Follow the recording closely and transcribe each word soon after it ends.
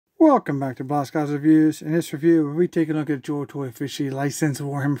Welcome back to Blast Guys Reviews. In this review, we take a look at Joytoy officially licensed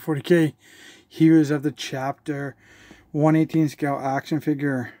Warhammer 40k Heroes of the Chapter 1/18 scale action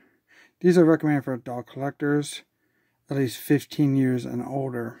figure. These are recommended for adult collectors, at least 15 years and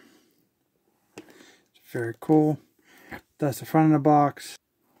older. It's very cool. That's the front of the box.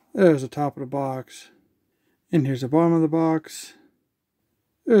 There's the top of the box. And here's the bottom of the box.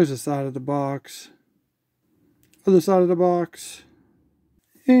 There's the side of the box. Other side of the box.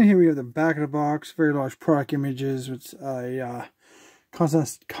 And here we have the back of the box, very large product images with a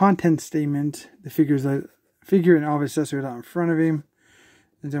content statement. The figure and all of accessories out in front of him.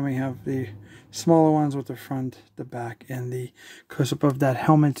 And then we have the smaller ones with the front, the back, and the close-up of that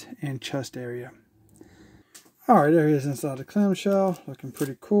helmet and chest area. Alright, there he is inside the clamshell, looking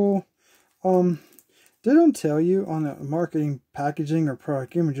pretty cool. They don't tell you on the marketing packaging or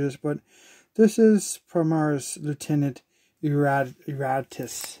product images, but this is Primaris Lieutenant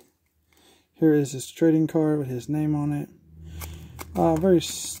Erastus. Here is his trading card with his name on it. Very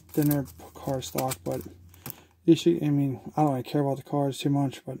thinner card stock, but I don't really care about the cards too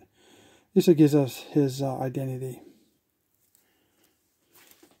much, but at least it gives us his identity.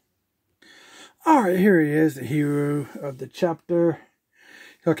 Alright, here he is, the hero of the chapter.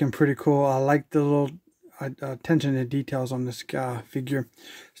 Looking pretty cool. I like the little attention to details on this figure.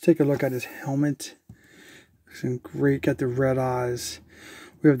 Let's take a look at his helmet. Looks great. Got the red eyes.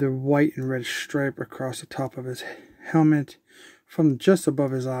 We have the white and red stripe across the top of his helmet, from just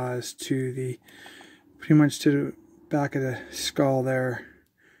above his eyes to the pretty much to the back of the skull there.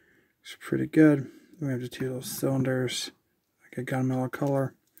 Looks pretty good. We have the two little cylinders, like a gunmetal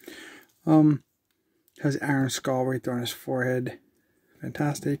color. Has iron skull right there on his forehead.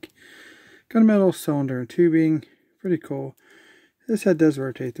 Fantastic. Gunmetal cylinder and tubing. Pretty cool. This head does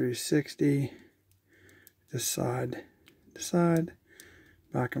rotate 360. This side to side,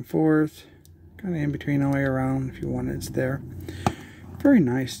 back and forth, kind of in between all the way around. If you want it, it's there. Very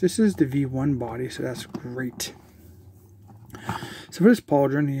nice. This is the V1 body, so that's great. So for this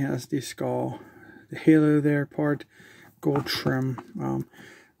pauldron, he has the skull, the halo there part, gold trim.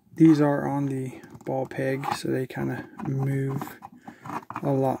 These are on the ball peg, so they kind of move a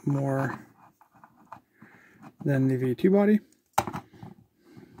lot more than the V2 body.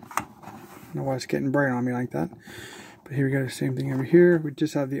 I don't know why it's getting bright on me like that. But here we go, the same thing over here. We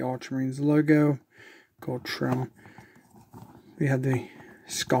just have the Ultramarines logo, gold trim. We have the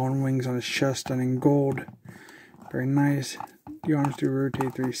skull and wings on his chest done in gold. Very nice. The arms do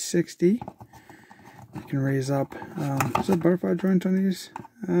rotate 360. You can raise up. Is there butterfly joints on these?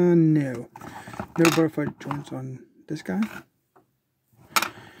 No. No butterfly joints on this guy.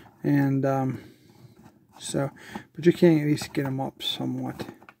 And but you can at least get them up somewhat.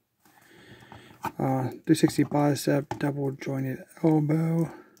 360 bicep, double jointed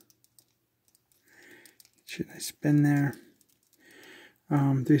elbow. Should I spin there?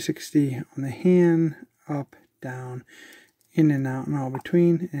 360 on the hand, up, down, in and out, and all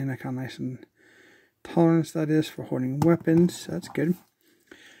between, and a kind of nice and tolerance that is for holding weapons. That's good.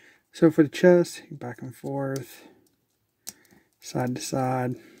 So for the chest, back and forth, side to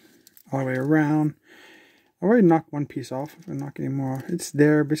side, all the way around. I already knocked one piece off. If I knock any more, it's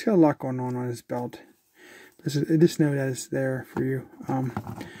there, but it's got a lot going on his belt. But just know that it's there for you,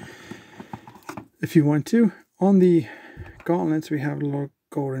 if you want to. On the gauntlets, we have little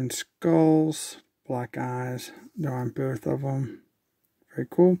golden skulls, black eyes. They're on both of them. Very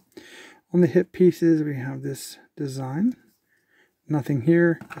cool. On the hip pieces, we have this design. Nothing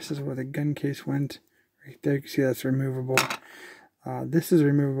here. This is where the gun case went. Right there, you can see that's removable. This is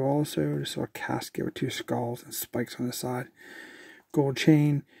removable also, just a casket with two skulls and spikes on the side. Gold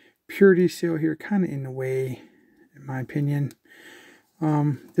chain. Purity seal here, kind of in the way, in my opinion.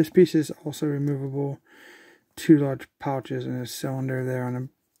 This piece is also removable. Two large pouches and a cylinder there on the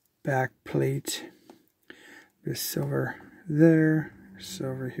back plate. There's silver there,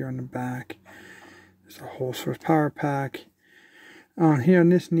 silver here on the back. There's a whole source power pack. On here on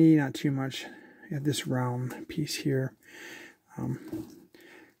this knee, not too much. You have this round piece here. On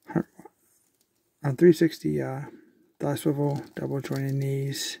 360 thigh swivel, double jointed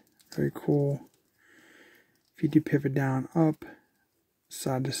knees, very cool. If you do pivot down, up,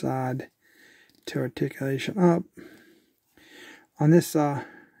 side to side, to articulation up. On this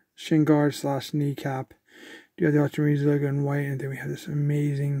shin guard / kneecap, you have the Ultramarines logo in white, and then we have this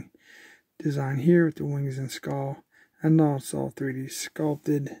amazing design here with the wings and skull, and also 3D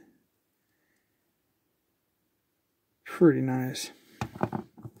sculpted. Pretty nice. I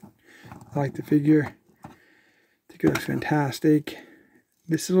like the figure. I think it looks fantastic.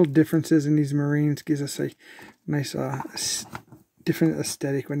 This little differences in these Marines gives us a nice different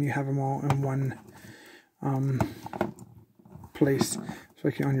aesthetic when you have them all in one place. It's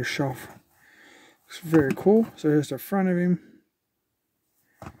like on your shelf. It's very cool. So here's the front of him,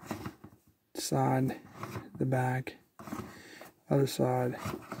 side, the back, other side,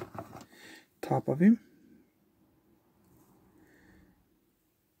 top of him,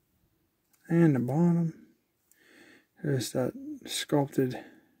 and the bottom. There's that sculpted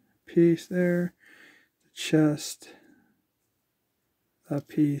piece there, the chest, that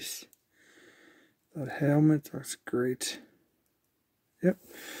piece, that helmet. Looks great. Yep.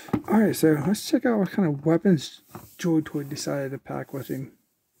 Alright, so let's check out what kind of weapons Joytoy decided to pack with him.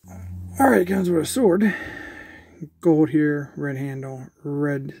 Alright, comes with a sword. Gold here, red handle,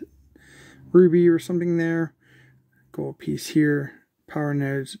 red ruby or something there. Gold piece here. Power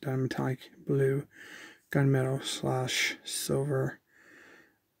nodes, done metallic blue. Gunmetal / silver.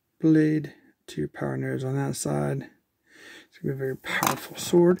 Blade, 2 power nodes on that side. It's going to be a very powerful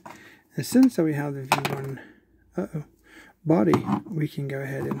sword. And since that we have the V1 body, we can go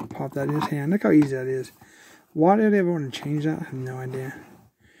ahead and pop that in his hand. Look how easy that is. Why did they ever want to change that? I have no idea.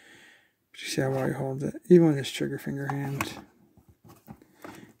 But you see how well he holds it. Even with his trigger finger hand.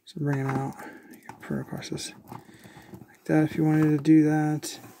 So bring it out. You can put it across this like that if you wanted to do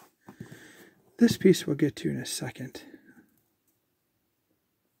that. This piece we'll get to in a second.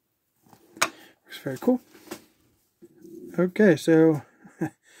 Looks very cool. Okay, so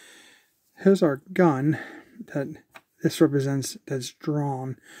here's our gun that this represents, that's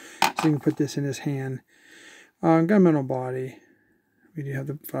drawn. So you can put this in his hand. Gunmetal body. We do have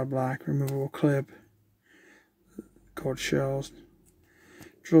the black removable clip. Gold shells.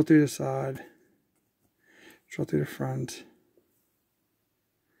 Drill through the side. Drill through the front.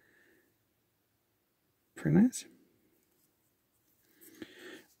 Pretty nice.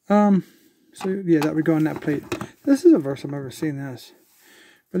 So yeah, that would go on that plate. This is the first time I've ever seen this.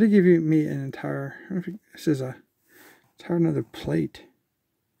 But they give me an entire, this is a entire another plate.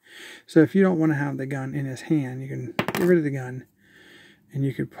 So if you don't want to have the gun in his hand, you can get rid of the gun and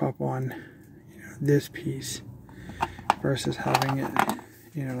you could pop on, you know, this piece versus having it,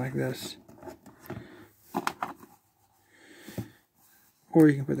 you know, like this. Or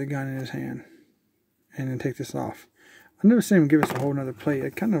you can put the gun in his hand and then take this off. I've never seen him give us a whole nother plate.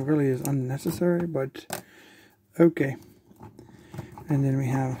 It kind of really is unnecessary, but okay. And then we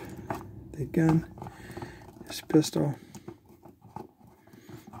have the gun, this pistol.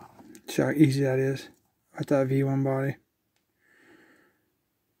 See how easy that is with that V1 body.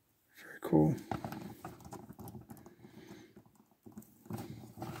 Very cool.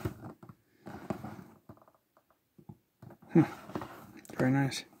 Very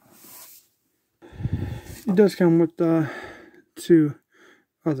nice. It does come with 2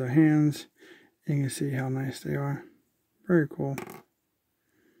 other hands. You can see how nice they are. Very cool.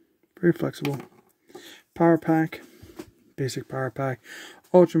 Very flexible. Power pack. Basic power pack.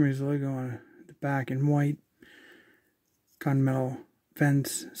 Ultramarines logo on the back in white. Gunmetal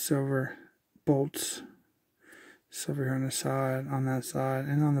vents, silver bolts. Silver here on the side, on that side,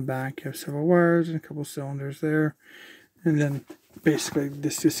 and on the back you have several wires and a couple cylinders there. And then basically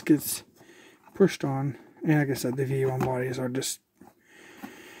this just gets pushed on. And like I said, the V1 bodies are just,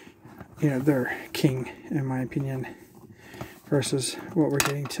 you know, they're king in my opinion versus what we're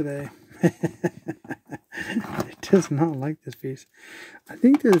getting today. It does not like this piece. I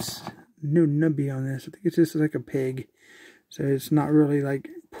think there's no nubby on this. I think it's just like a peg. So it's not really like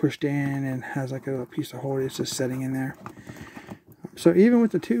pushed in and has like a little piece of hold. It's just setting in there. So even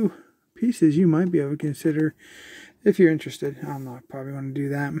with the 2 pieces, you might be able to consider, if you're interested. I'm not probably going to do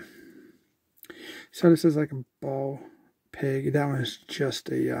that. So this is like a ball peg. That one is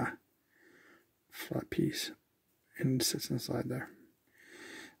just a flat piece and sits inside there.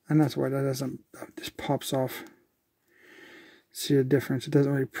 And that's why that doesn't, just pops off. See the difference? It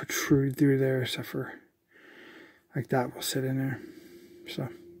doesn't really protrude through there except for like that will sit in there. So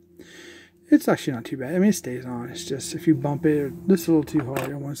it's actually not too bad. I mean, it stays on. It's just if you bump it, it's a little too hard,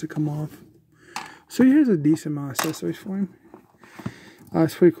 it wants to come off. So here's a decent amount of accessories for him.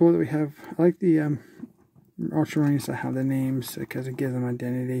 It's pretty cool that we have, I like the Ultramarines that have the names because it gives them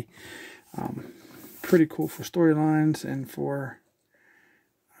identity. Pretty cool for storylines and for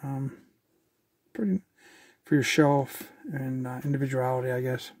for your shelf and individuality, I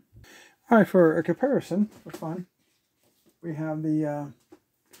guess. Alright, for a comparison, for fun, we have the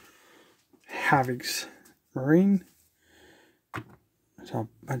Havoc's Marine.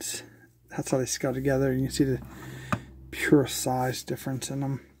 That's how they scale together. You can see the pure size difference in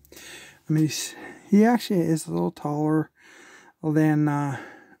them. I mean, he actually is a little taller than our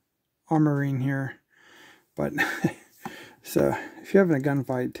Marine here, but so if you're having a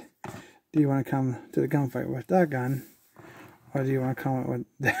gunfight, do you want to come to the gunfight with that gun? Or do you want to come with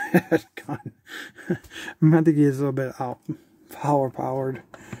that gun? I think he is a little bit powered.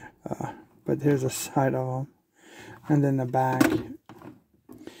 But here's the side of them. And then the back.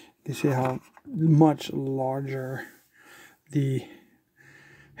 You see how much larger the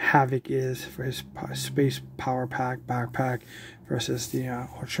Havoc is for his space power pack backpack versus the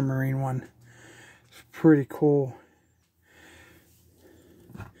Ultramarine one. It's pretty cool.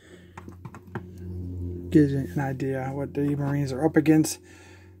 Gives you an idea what the Marines are up against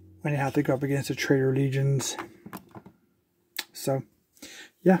when you have to go up against the Traitor Legions. So,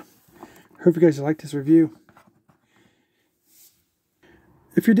 yeah. Hope you guys liked this review.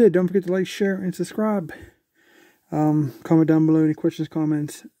 If you did, don't forget to like, share, and subscribe. Comment down below any questions,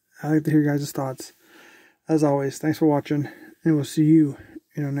 comments. I'd like to hear your guys' thoughts. As always, thanks for watching, and we'll see you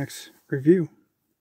in our next review.